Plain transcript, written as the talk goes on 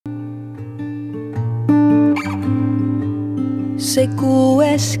see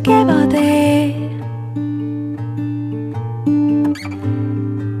 6. kevade.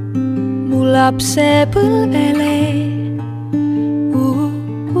 Mu lapsepõlvele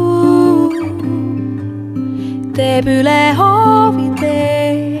teeb üle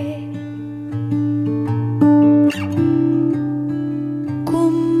hoovitee.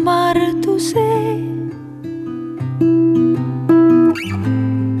 Kummarduse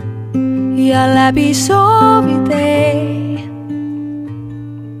ja läbi soovitee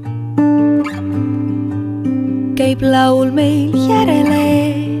käib laul meil järele.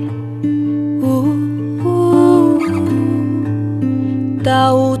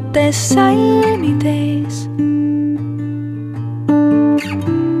 Ta uutes salmides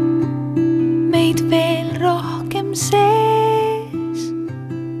meid veel rohkem sees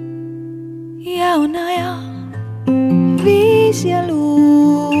ja on aja viis ja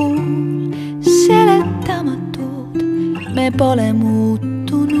luul seletamatud. Me pole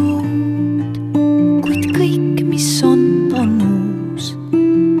muutunud, kuid kõik, mis on uus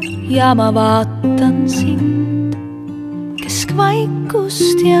ja ma vaatan sind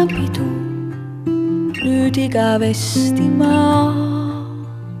vaikust ja pidu nüüd igavesti ma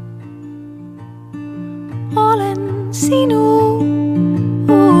olen sinu.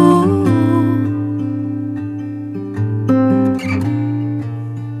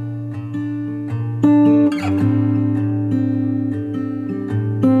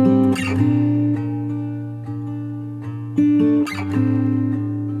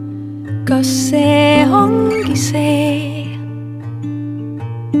 Kas see ongi see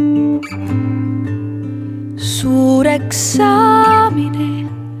suureks saamine,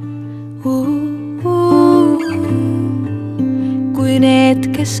 kui need,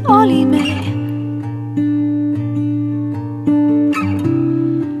 kes olime,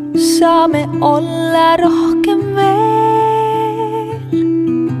 saame olla rohkem veel.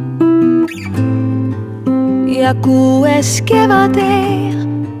 Ja 6. kevade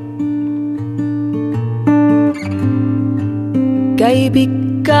käib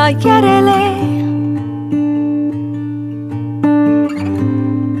ikka järele.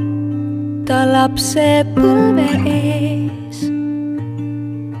 Ta lapsepõlve ees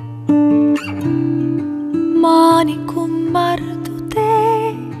maani kummardudes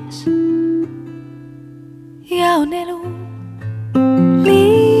ja on elu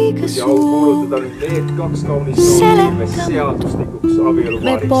liiga suur seletamatu.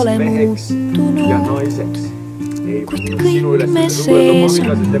 Me pole muutunud, kuid kõik me sees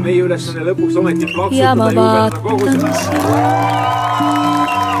on ja ma vaatan sind,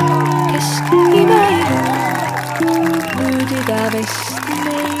 kes nüüd igavesti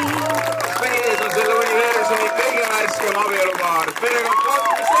meil. Mees on selle universumi kõige värskem abielupaar. Perekond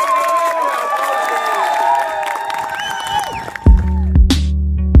Kalpus.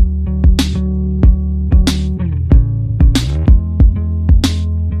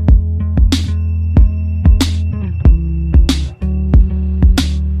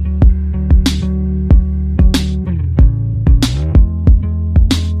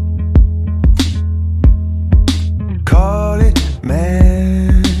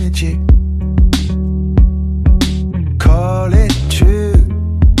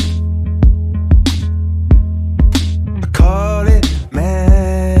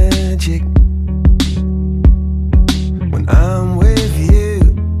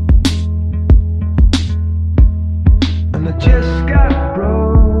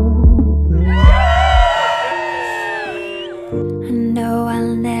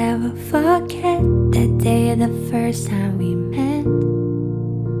 First time we met,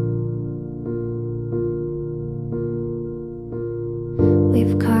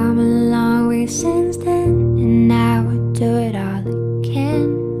 we've come a long way since then, and I would do it all again.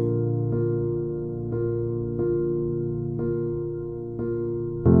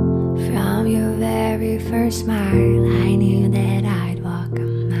 From your very first smile, I knew that I'd walk a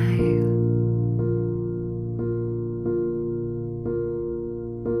mile.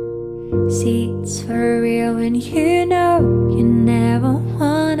 See, it's for real when you know you never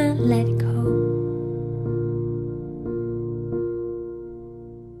wanna let go.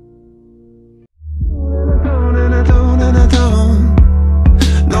 And I don't,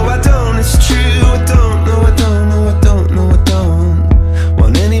 no I don't, it's true, I don't, no I don't, no I don't, no I don't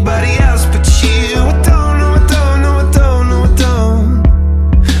want anybody else but you. I don't, no I don't, no I don't, no I don't,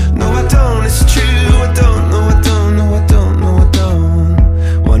 no I don't, it's true, I don't, no I don't, no I don't, no I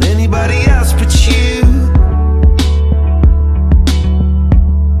don't want anybody else but you.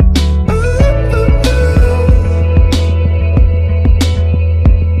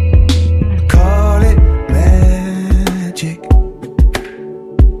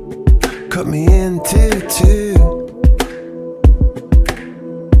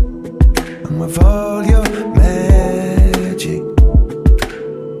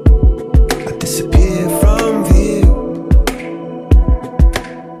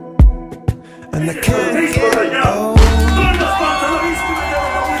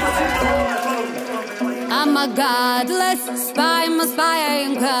 godless. Spy, I'm a spy, I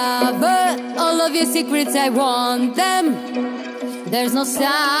am clever. All of your secrets, I want them. There's no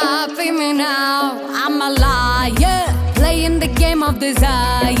stopping me now. I'm a liar, playing the game of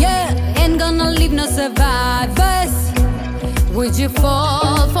desire. Ain't gonna leave no survivors. Would you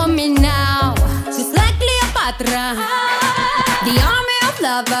fall for me now? Just like Cleopatra, the army of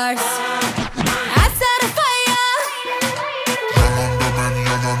lovers. I set a fire.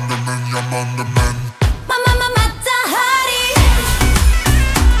 I'm on the man. Mama Matahari.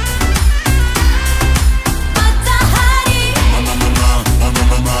 Matahari.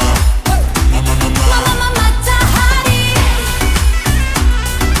 Mama Matahari.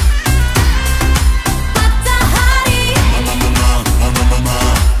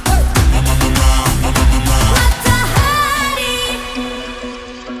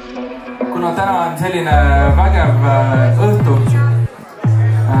 Kuna täna on selline vägev õhtu,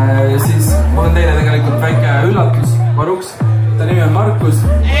 siis mul on teile tegelikult väike üllatus varuks. Ta nimi on Markus.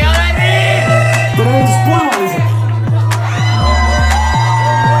 Ei ole nii! Ta räägis pulmaliselt.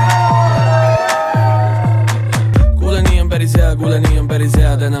 Kuule, nii on päris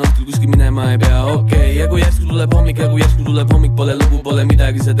hea, täna õhtul kuskil minema ei pea, okei. Ja kui järsku tuleb hommik, pole lugu, pole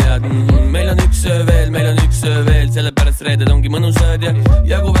midagi sa tead. Meil on üks öö veel, sellepärast reeded ongi mõnusad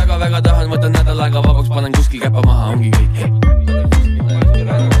ja kui väga tahan, võtan nädal aega vabaks, panen kuskil käpa maha, ongi kõik.